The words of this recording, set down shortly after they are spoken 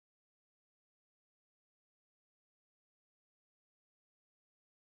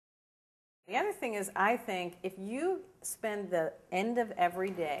The other thing is, I think if you spend the end of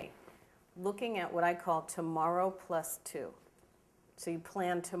every day looking at what I call tomorrow plus 2, so you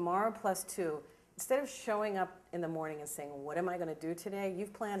plan tomorrow plus 2, instead of showing up in the morning and saying, what am I going to do today?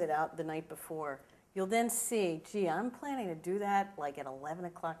 You've planned it out the night before. You'll then see, gee, I'm planning to do that like at 11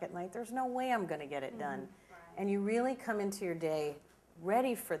 o'clock at night. There's no way I'm going to get it done. Right. And you really come into your day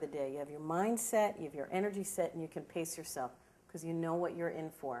ready for the day. You have your mind set, you have your energy set, and you can pace yourself because you know what you're in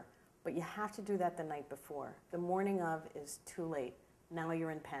for. But you have to do that the night before. The morning of is too late. Now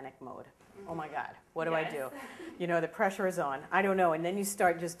you're in panic mode. Oh my God, what do I do? You know, the pressure is on. I don't know. And then you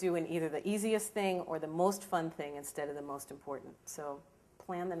start just doing either the easiest thing or the most fun thing instead of the most important. So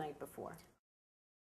plan the night before.